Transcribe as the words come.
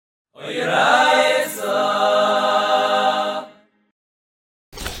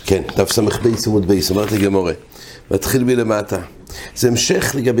כן, דף סמך בייס עמוד בייס, אומרת הגמורה, מתחיל מלמטה. זה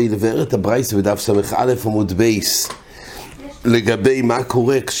המשך לגבי לבאר את הברייס בדף סמך א' עמוד בייס, לגבי מה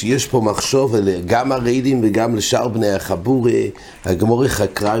קורה כשיש פה מחשוב גם הריידים וגם לשאר בני החבורה. הגמורה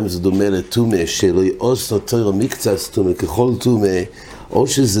חקרה אם זה דומה לתומה שלא יעוש נותר מקצת תומה ככל תומה, או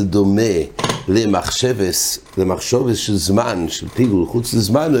שזה דומה למחשבס של זמן, של פיגול, חוץ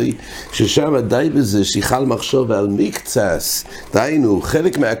לזמן, ששם די בזה שיחל מחשוב על מקצס, דיינו,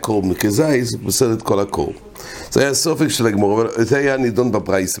 חלק מהקור, מכזי זה פוסל את כל הקור. זה היה הסופק של הגמורה, אבל זה היה נידון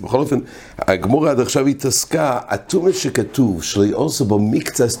בפרייס. בכל אופן, הגמורה עד עכשיו התעסקה, התומה שכתוב, שלא יעושה בו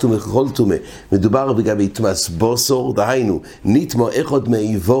מקצס תומה ככל תומה, מדובר לגבי תומאס בוסור, דהיינו, ניתמו אחד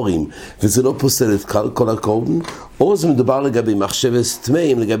מהעיבורים, וזה לא פוסל את כל הקורבן, או זה מדובר לגבי מחשבס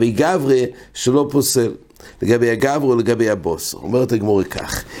תמאים, לגבי גברי, שלא פוסל. לגבי הגבר או לגבי הבוס. אומרת הגמורה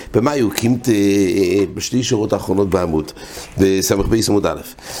כך, במה יוקימת, בשתי שורות האחרונות בעמוד, בסמך בייס עמוד א',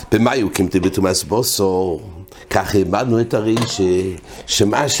 במה יוקימת בתומאס בוסור, כך העמדנו את הרי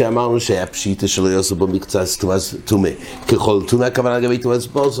שמה שאמרנו שהיה פשיטה שלא יעשו בו מקצת תומה. ככל תומה הכוונה לגבי תומאס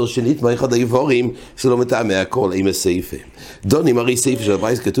בוסור, שנתמה אחד העיבורים, זה לא מטעמי הכל, עם הסעיפה. דונים הרי סעיפה של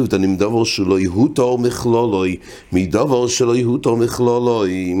הברייס כתוב, דונים דובר שלא יהותו מכלולוי, מדובר שלא יהותו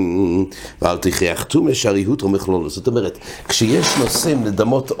מכלולוי, ואל תכריח תומה שהריהות או מכלולוי. זאת אומרת, כשיש נושאים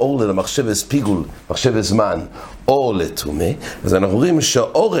לדמות אור למחשבס פיגול, מחשבס זמן, אור לתומה, אז אנחנו רואים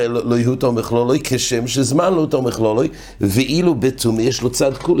שהאורל לא יהותו מכלולוי, כשם שזמן לא יהותו מכלולוי, ואילו בתומה יש לו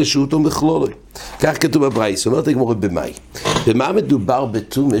צד כולה שהותו מכלולוי. כך כתוב בברייס, אומרת הגמורה במאי. במה מדובר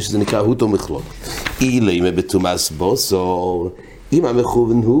בתומה שזה נקרא הותו מכלולוי? אילי בתומאס בוסור, אם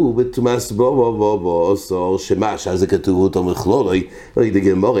המכוון הוא בתומאס בוסור, שמה, שזה כתוב הותו מכלולוי, ראי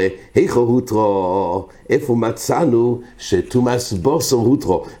דגמורה, היכו הותרו, איפה מצאנו שתומאס בוסור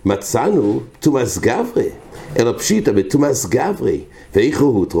הותרו? מצאנו תומאס גברי, אלא פשיטה בתומאס גברי, ואיכו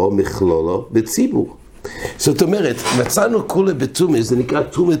הותרו מכלולו בציבור. זאת אומרת, מצאנו כולה בתומה, זה נקרא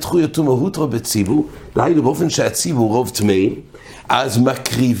תומה תחוי תומה הותרו בציבור, דהיינו באופן שהציבור רוב טמאים, אז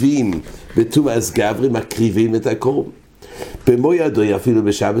מקריבים בתומאס גברי, מקריבים את הקורבן. במו ידוי אפילו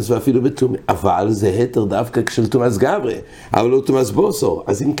בשבס ואפילו בתומה, אבל זה היתר דווקא של תומאס גברי, אבל לא תומאס בוסור.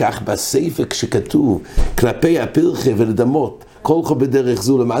 אז אם כך בספר כשכתוב כלפי הפרחה ולדמות, כולכו בדרך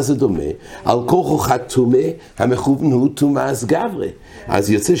זו, למה זה דומה? על כולכו חתומה, המכוון הוא תומאס גברי. אז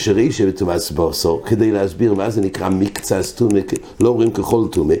יוצא שרישה בתומאס בוסור, כדי להסביר מה זה נקרא מקצס תומה, לא אומרים ככל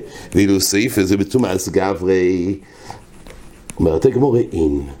תומה, ואילו סעיף זה בתומאס גברי. אומרת הגמורה,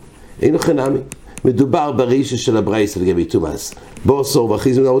 אין לכן נמי. מדובר ברישה של הברייס לגבי תומאס בוסור,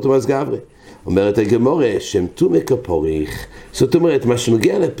 ואחרי זה נראו תומאס גברי. אומרת הגמורה, שם תומה כפוריך. זאת אומרת, מה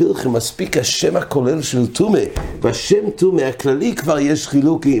שנוגע לפרחה מספיק השם הכולל של תומה, בשם תומה הכללי כבר יש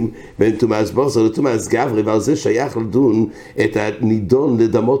חילוקים בין תומאס בוסור לתומאס גברי, ועל זה שייך לדון את הנידון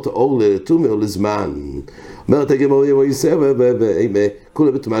לדמות אור לתומה או לזמן. אומרת הגמורה,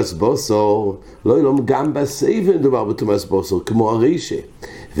 כולה בתומאס בוסור, לא ילום גם בסייבן מדובר בתומאס בוסור, כמו הרישה.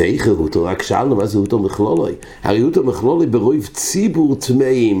 ואיך הותו, רק שאלנו מה זה הותו מכלולוי. הרי הותו מכלולוי ברוב ציבור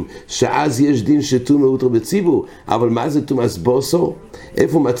טמאים, שאז יש דין שתומה הותו בציבור, אבל מה זה תומאס בוסור?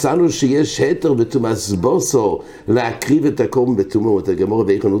 איפה מצאנו שיש היתר בתומאס בוסור להקריב את הקורבן בתומה? את הגמורה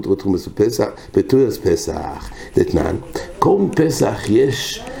ואיך הותו בתומאס פסח. דתנן, קורבן פסח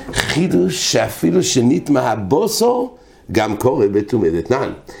יש חידוש שאפילו שנטמא הבוסור גם קורה בתומה.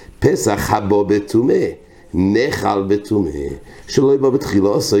 דתנן, פסח הבו בתומה, נחל בתומה, שלא יבוא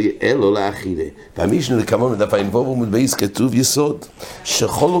בתחילו עשוי אלו לאכילה. והמשנה לכמון בדף ע"ו עמוד בייס כתוב יסוד,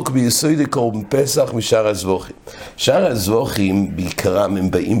 שחולוק ביסוד לקורבן פסח משאר הזבוחים. שאר הזבוחים בעיקרם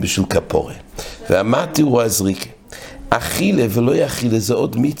הם באים בשביל כפורה. והמתי הוא הזריקה. אכילה ולא יאכילה זה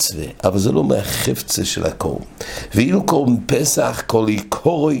עוד מצווה, אבל זה לא מהחפצה של הקורבן. ואילו קורבן פסח כל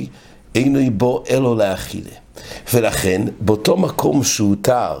עיקורוי אינו בו אלו לאכילה. ולכן באותו מקום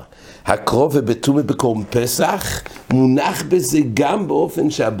שהותר הקרוב ובתומה בקורבן פסח, מונח בזה גם באופן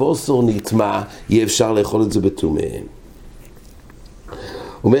שהבוסור נטמא, יהיה אפשר לאכול את זה בתומה.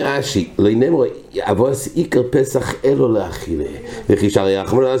 אומר רש"י, לא נאמר, אבוס עיקר פסח אלו לאכילה. וכי שערי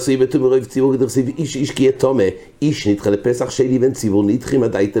רחמנא לעשוי בתומה רוב ציבור כדרסיב איש כי יתומה, איש נדחה לפסח שני בן ציבור נדחים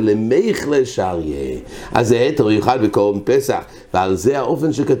עדייתא למיכלה שעריה. אז זה היתר יוכל בקורבן פסח, ועל זה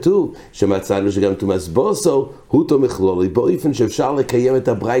האופן שכתוב, שמצאנו שגם תומאס בוסור, הותו מכלולוי, באופן שאפשר לקיים את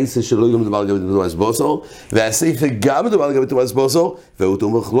הברייסה שלא יהיו מדובר לגבי תומאס בוסור, והספר גם מדובר לגבי תומאס בוסור, והותו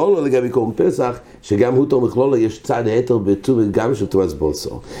מכלולוי לגבי קורבן פסח, שגם הותו מכלולוי יש צד היתר בתומה גם של תומאס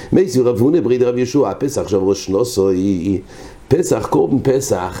בוסור. מייסי רב הונא בריד רב ישוע, הפסח עכשיו ראש נוסו, פסח, קורבן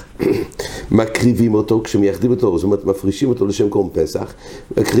פסח, מקריבים אותו כשמייחדים אותו, זאת אומרת מפרישים אותו לשם קורבן פסח,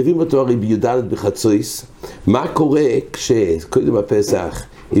 מקריבים אותו הרי בי"ד בחצויס. מה קורה כשקודם הפסח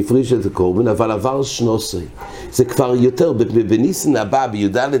הפריש את הקורבן, אבל עבר 13, זה כבר יותר, בניסן הבא,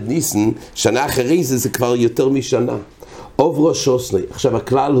 בי"ד ניסן, שנה אחרי זה כבר יותר משנה. עוברו 13. עכשיו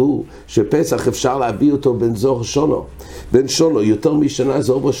הכלל הוא שפסח אפשר להביא אותו בין זור שונו. בין שונו יותר משנה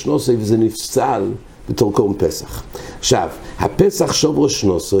זה עוברו 13 וזה נפסל בתור קורבן פסח. עכשיו, הפסח שוברו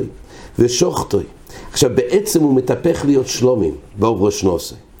 13 ושוחטוי. עכשיו בעצם הוא מתהפך להיות שלומים בעוברו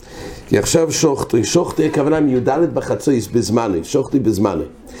 13. כי עכשיו שוחטוי הכוונה מי"ד בחצויס בזמנו, שוחטוי בזמנו.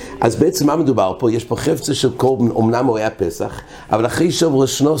 אז בעצם מה מדובר פה? יש פה חפצה של קורבן, אמנם הוא היה פסח, אבל אחרי שוברו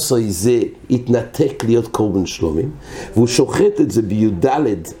 13 זה התנתק להיות קורבן שלומים, והוא שוחט את זה בי"ד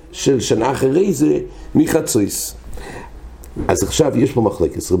של שנה אחרי זה מחצויס. אז עכשיו יש פה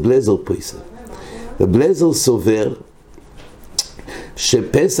מחלקת, רב לזר פויסר. רב לזר סובר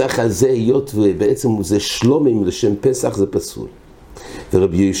שפסח הזה, היות ובעצם זה שלומים לשם פסח, זה פסול.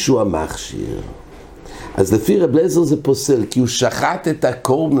 ורבי ישוע מכשיר. אז לפי רב לזר זה פוסל, כי הוא שחט את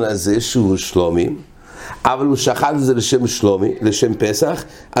הקורבן הזה שהוא שלומים, אבל הוא שחט את זה לשם שלומי, לשם פסח,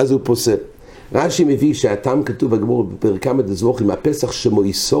 אז הוא פוסל. רש"י מביא שהטעם כתוב בגמור בפרקה מדזבוכים, הפסח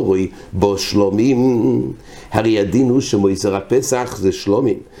שמויסורוי בו שלומים, הרי הדין הוא שמויסר הפסח זה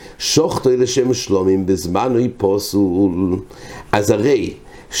שלומים, שוחטוי לשם שלומים בזמנוי פוסול. אז הרי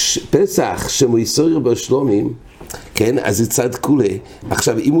פסח שמויסורוי בו שלומים, כן, אז זה צד כולי.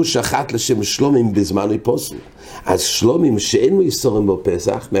 עכשיו, אם הוא שחט לשם שלומים בזמנוי פוסול, אז שלומים שאין מויסורים בו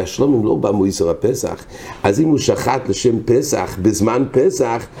פסח, מהשלומים לא בא מויסור הפסח, אז אם הוא שחט לשם פסח בזמן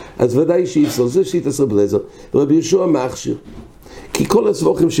פסח, אז ודאי שיפסול. זה שיתעשר בלזר. רבי ישוע מכשיר. כי כל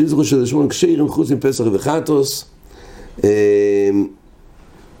הסבוכים שיזרו של שמון קשרים חוץ עם פסח וחטוס,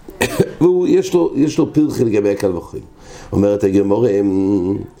 ויש לו פרחי לגבי הקל וחיים. אומרת הגמרא,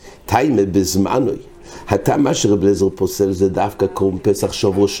 תיימה בזמנוי. הטעם מה שרב לזר פוסל זה דווקא קורבן פסח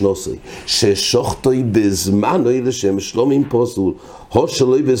שוברו 13, ששוחטוי בזמנוי לשם שלומים פוסול, או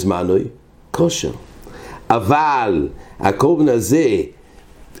שלוי בזמנוי, כושר. אבל הקורבן הזה,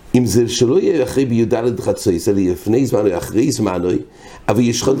 אם זה שלא יהיה אחרי בי"ד חצויס, אלא לפני זמנוי, אחרי זמנוי, אבל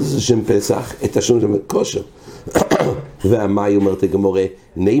ישחט את לשם פסח, את השלום כושר. והמאי אומרת הגמרא,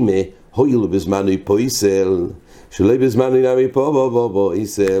 נימה, הוילו בזמנוי פויסל, שלא בזמן נעמי פה בוא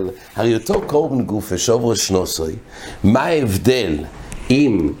ישראל. הרי אותו קורבן גוף ושוברו 13, מה ההבדל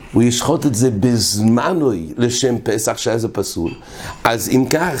אם הוא ישחוט את זה בזמנוי לשם פסח שהיה זה פסול? אז אם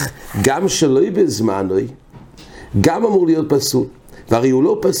כך, גם שלא בזמנוי, גם אמור להיות פסול. והרי הוא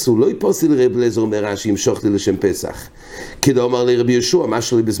לא פסול, לא יפוסל רב לזר אומר רש"י ימשוך לי לשם פסח. כדא אומר לרבי ישוע, מה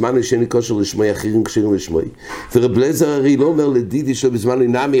שלי בזמן שאין לי כושר לשמוי אחרים כשרים לשמוי. ורב לזר הרי לא אומר לדידי שלו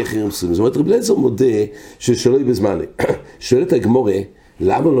בזמן נעמי אחרים פסולים. זאת אומרת, רב לזר מודה ששלו בזמן. שואלת הגמרא,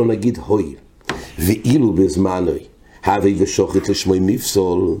 למה לא נגיד הוי? ואילו בזמנוי, הווי ושוחט לשמוי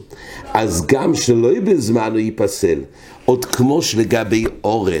מפסול, אז גם שלא בזמנו ייפסל. עוד כמו שלגבי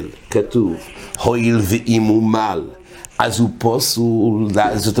אורל כתוב, הויל ואם הוא מל, אז הוא פוסול,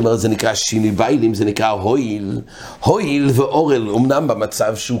 זאת אומרת זה נקרא שיני ביילים, זה נקרא הויל ואורל, אמנם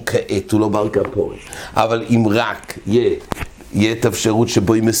במצב שהוא כעת, הוא לא בר כפורת, אבל אם רק יהיה את האפשרות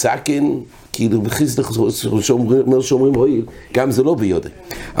שבו היא מסכן, כאילו בחיסדך שאומרים הויל, גם זה לא ביודע,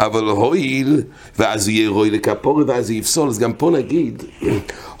 אבל הויל, ואז יהיה רוי לכפורת, ואז הוא יפסול, אז גם פה נגיד,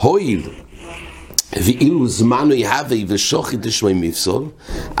 הויל, ואילו זמנו יהווי ושוחט לשמוי מפסול,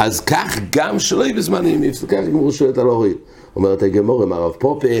 אז כך גם שלא יהיה בזמנו יהיה מפסול, כך גמור שואלת על הוריד. אומרת הגמור עם הרב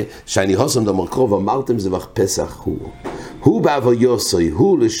פופה, שאני הוסם דמר קרוב, אמרתם זה בח פסח הוא באבו יוסוי,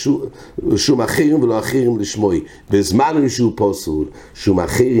 הוא לשום אחרים ולא אחרים לשמוי, בזמנו שהוא פוסול, שום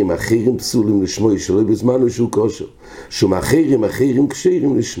אחרים פסולים לשמוי, שלא בזמנו שהוא כושר, שום אחרים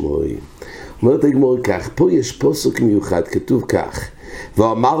כשרים לשמוי. אומרת הגמור כך, פה יש פוסק מיוחד, כתוב כך,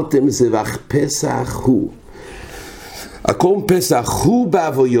 ואמרתם זה בח פסח הוא. הקורבן פסח הוא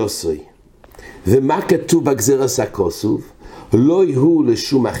באבו יוסוי. ומה כתוב בגזר הסקוסוב? לא יהיו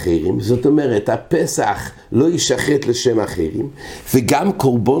לשום אחרים, זאת אומרת, הפסח לא ישחט לשם אחרים, וגם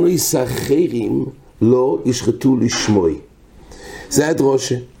קורבנו ישחרים לא ישחטו לשמוי. זה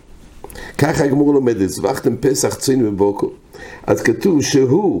הדרושה. ככה הגמור לומדת, זבחתם פסח צוין ובוקו. אז כתוב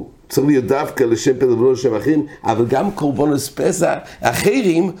שהוא צריך להיות דווקא לשם פסח ולא לשם אחרים, אבל גם קורבנות פסח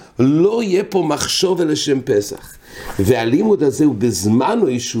אחרים לא יהיה פה מחשוב לשם פסח. והלימוד הזה הוא בזמנו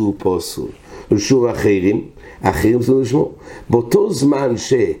שהוא פוסול. לשום אחרים, אחרים זה לשמו. באותו זמן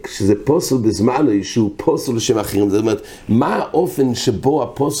כשזה פוסל בזמן שהוא פוסל לשם אחרים, זאת אומרת, מה האופן שבו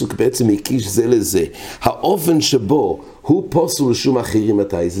הפוסק בעצם הקיש זה לזה? האופן שבו הוא פוסל לשום אחרים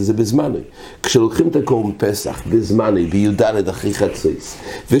מתי זה בזמן. כשלוקחים את הקורבן פסח בזמן, בי"ד אחרי חצות,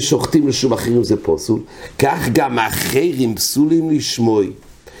 ושוחטים לשום אחרים זה פוסל, כך גם אחרים פסולים לשמוי,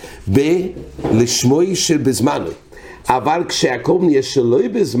 לשמוי של בזמן. אבל כשהקורבן יש שלוי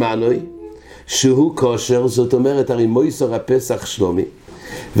בזמן, שהוא כושר, זאת אומרת, הרי מויסר הפסח שלומי,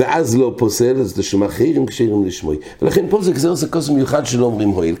 ואז לא פוסל, אז לשום אחרים כשרים לשמוי. ולכן פה זה גזר כוס מיוחד שלא אומרים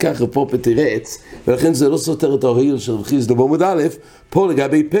הויל, ככה פה פתירץ, ולכן זה לא סותר את ההויל של רב חיסדא בעמוד א', פה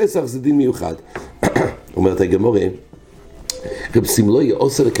לגבי פסח זה דין מיוחד. אומרת הגמרא, רב סמלוי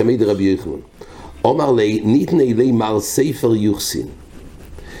עושה לקמי דרבי יוחנן, אומר לי, ניתני לי מר ספר יוחסין.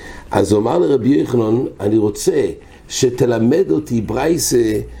 אז הוא אמר לרבי יוחנן, אני רוצה שתלמד אותי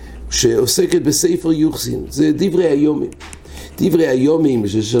ברייסה שעוסקת בספר יוחסין, זה דברי היומים. דברי היומים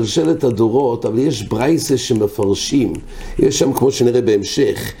זה שלשלת הדורות, אבל יש ברייסה שמפרשים, יש שם כמו שנראה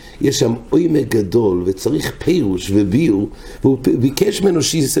בהמשך, יש שם עומק גדול וצריך פירוש וביור, והוא ביקש ממנו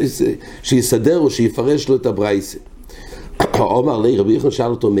שיסדר או שיפרש לו את הברייסה. אומר לי, רבי יוחנן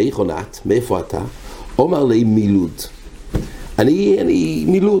שאל אותו, מאיפה אתה? אומר לי, מילוד. אני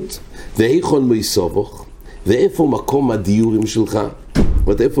מילוד. ואיכון מויסובוך, ואיפה מקום הדיורים שלך?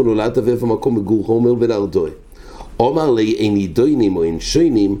 ואת איפה נולדת ואיפה מקום מגורך? אומר בנרדוי. אומר לי, אין עידוינים או אין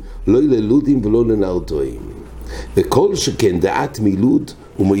שוינים, לא ללודים ולא לנרדויים. וכל שכן דעת מילוד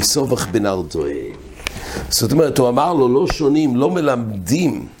ומויסובך בנרדוי. זאת אומרת, הוא אמר לו, לא שונים, לא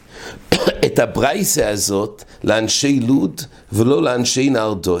מלמדים את הברייסה הזאת לאנשי לוד ולא לאנשי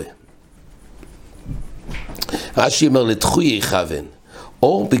נרדוי. רש"י אומר, לתחוי יכוון,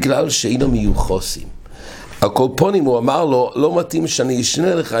 או בגלל שאינו מיוחסים. הקולפונים הוא אמר לו, לא מתאים שאני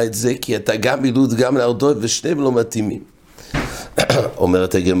אשנה לך את זה, כי אתה גם מילוד, גם נרדוי, ושניהם לא מתאימים.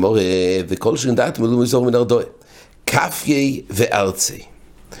 אומרת הגמרא, וכל שדעת מילוד מזור מנרדוי. כפי וארצי.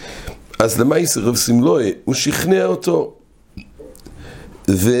 אז למעשה רב סמלוי, הוא שכנע אותו,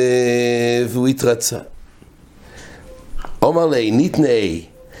 והוא התרצה. אומר לי, ניתנאי,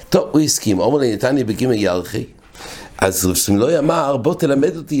 טוב, הוא הסכים, אומר לי, נתני בגימל ירחי. אז רב סמלוי אמר, בוא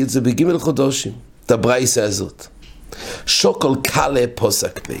תלמד אותי את זה בגימל חודשים. את הברייסה הזאת. שוקול קלה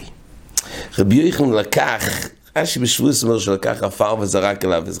פוסק בי. רבי יוחנן לקח, רש"י בשבועס אומר שלקח עפר וזרק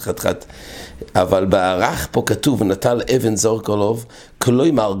עליו איזה חתיכת, אבל בערך פה כתוב, נטל אבן זורק עליו,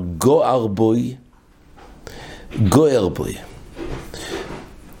 כלומר גוער בוי, גוער בוי.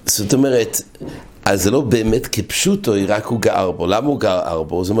 זאת אומרת, אז זה לא באמת כפשוטו, רק הוא גער בו. למה הוא גער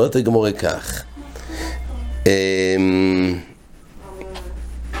בו? זאת אומרת, הגמרא כך.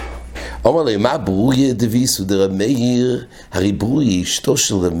 אומר לי, מה ברוריה דביסו דרב מאיר? הרי ברוריה אשתו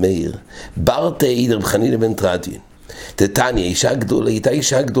של רב מאיר, ברתי דרב חנינא בן תרדיון. תתניא, אישה גדולה, הייתה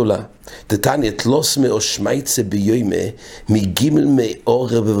אישה גדולה. תתניא, תלוס מאו שמייצה ביומה, מגימל מאור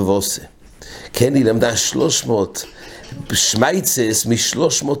ובבוסה. כן, היא למדה 300 שמייצס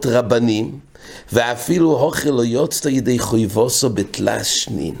מ300 רבנים, ואפילו הוכל לא יוצא ידי חויבוסו בתלש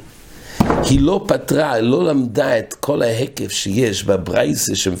שנין. היא לא פתרה, לא למדה את כל ההיקף שיש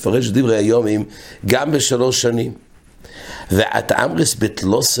בברייסה שמפרש דברי היומים גם ב3 שנים. ואתה אמרס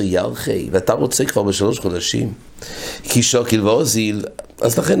בתלוסו ירחי, ואתה רוצה כבר ב3 חודשים, כי שוקל ואוזיל,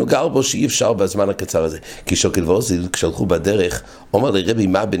 אז לכן הוא גר בו שאי אפשר בזמן הקצר הזה. כי שוקל ואוזיל, כשהלכו בדרך, אומר לי, רבי,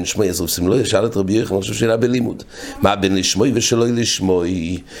 מה בין שמוי? אז רב לא ישאל את רבי יוחנן, אני חושב שאלה בלימוד. מה בין לשמוי ושלא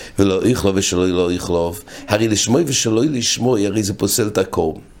לשמוי, ולא יחלוב ושלא לא יחלוב? הרי לשמוי ושלא לשמוי, הרי זה פוסל את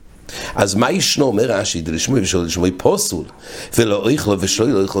הקורבן. אז מה ישנו, אומר רש"י, דלשמוי ושלא לשמוי פוסול, ולא יחלוב ושלא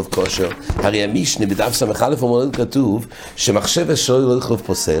לא יחלוב כושר. הרי המשנה בדף ס"א עמוד כתוב שמחשב ושלא לא יחלוב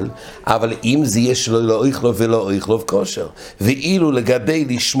פוסל, אבל אם זה יהיה שלא לא יחלוב ולא יחלוב כושר, ואילו לגבי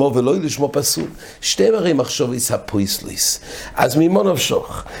לשמו ולא לשמו פסול, שתיהם הרי מחשוב יש הפויסליס. אז ממה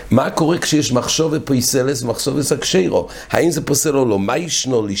נפשוך? מה קורה כשיש מחשוב ופויסלס ומחשוב יש הקשירו? האם זה פוסל או לא? מה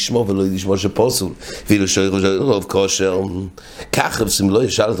ישנו לשמו ולא לשמו שפוסול, ואילו שלא יחלוב כושר? כך רב לא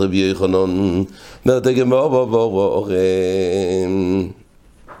ישאל את רבי יוחנן, אומרת הגמרא,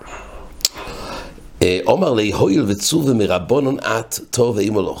 אומר לי, הויל וצור ומרבונן את טוב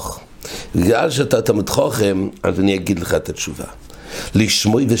ואימולוך. בגלל שאתה תלמיד חכם, אז אני אגיד לך את התשובה.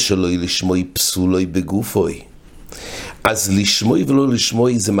 לשמוי ושלוי, לשמוי פסולוי בגופוי. אז לשמוי ולא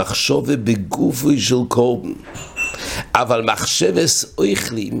לשמוי זה מחשבה בגופוי של קורבן. אבל מחשבס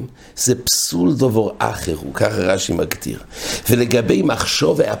אוכלים זה פסול דבר אחר, הוא ככה רש"י מגדיר. ולגבי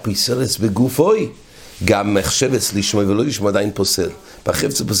מחשבה הפסולס בגופוי, גם מחשבס לשמוי ולא לשמוי עדיין פוסל.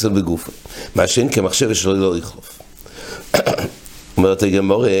 בחפץ זה פוסל בגופוי. מה שאין כמחשבס שלא לא יחלוף. אומרת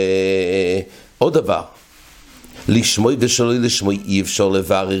הגמרא, עוד דבר, לשמוי ושלוי לשמוי אי אפשר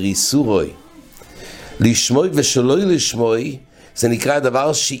לברר איסורוי. לשמוי ושלוי לשמוי זה נקרא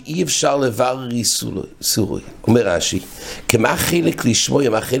דבר שאי אפשר לברר איסורוי. אומר רש"י, כמה חלק לשמוי,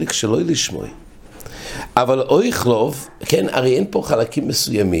 מה חלק שלוי לשמוי. אבל אויכלוב, כן, הרי אין פה חלקים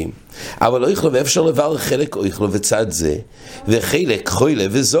מסוימים, אבל אויכלוב אפשר לברר חלק אויכלוב בצד זה, וחלק חוילה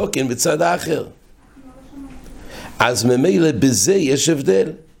וזוקן בצד האחר. אז ממילא בזה יש הבדל.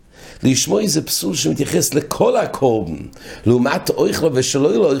 לשמוי זה פסול שמתייחס לכל הקורבן, לעומת אויכלוב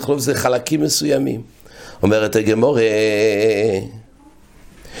ושלוי לא אויכלוב זה חלקים מסוימים. אומרת הגמורה,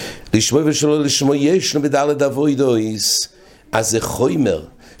 לשמוי ושלוי לשמוי יש בדלת אבוידויס, אז זה חומר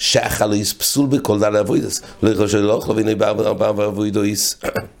שהחלויס פסול בכל דלת אבוידויס. לא יכול שלא אוכל והנה באבוידויס,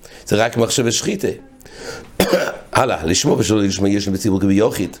 זה רק מחשב ושחיתה. הלאה, לשמוי ושלוי לשמוי יש בציבור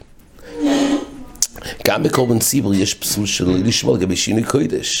כביוחיד. גם בקורבן ציבור יש פסול שלו לשמור לגבי שינוי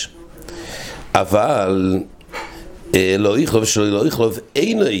קודש, אבל לא יכלוב שלו לא יכלוב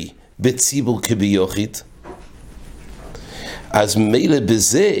איני בציבור כביוחיד, אז מילא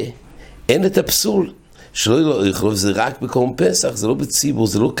בזה אין את הפסול שלא לא יכלוב, זה רק בקורבן פסח, זה לא בציבור,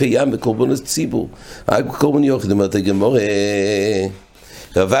 זה לא קיים בקורבן ציבור, רק בקורבן יוחיד. אומרת הגמורה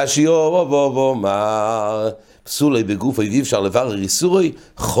רבשי בוא מה פסולי בגוף אי אפשר לברר איסורוי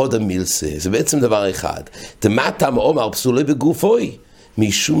חוד המילסה. זה בעצם דבר אחד. מה טעם אומר פסולי בגופוי?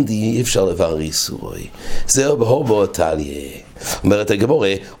 משום אי אפשר לברר איסורוי. זהו בהובו טליה. אומרת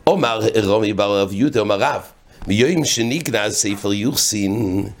הגמורה, אומר רומי בר רב יהודה, אומר רב, ביום שנגנז ספר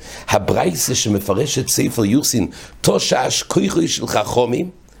יוחסין, הברייסה שמפרשת ספר יוחסין, תושש כוחוי של חכמים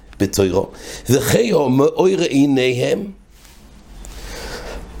בתוירו, וחיו מאויר עיניהם,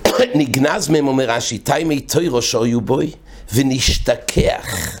 נגנז מהם, אומר רש"י, תימי תוירו שהיו בוי,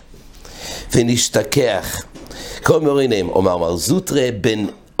 ונשתכח. כל מוריניהם, אומר זוטרה, בין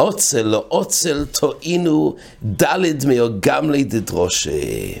עוצל לעוצל תועינו דלת מאו גמלי דדרושה.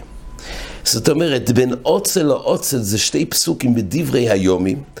 זאת אומרת, בין עוצל לעוצל זה שתי פסוקים בדברי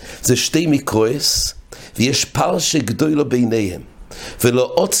היומים, זה שתי מקרוס, ויש פרשה גדולה ביניהם.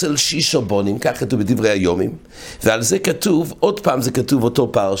 ולא עוצל שישו בונים, כך כתוב בדברי היומים, ועל זה כתוב, עוד פעם זה כתוב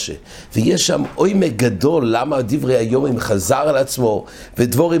אותו פרשה, ויש שם עומק גדול למה דברי היומים חזר על עצמו,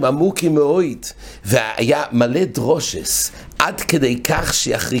 ודבורים עמוקים מאוד, והיה מלא דרושס, עד כדי כך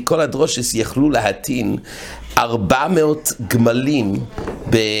שאחרי כל הדרושס יכלו להטין 400 גמלים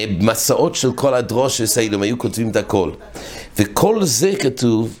במסעות של כל הדרושס האלה, הם היו כותבים את הכל, וכל זה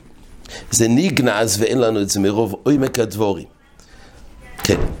כתוב, זה נגנז ואין לנו את זה מרוב עומק הדבורים.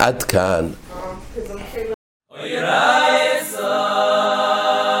 כן, עד כאן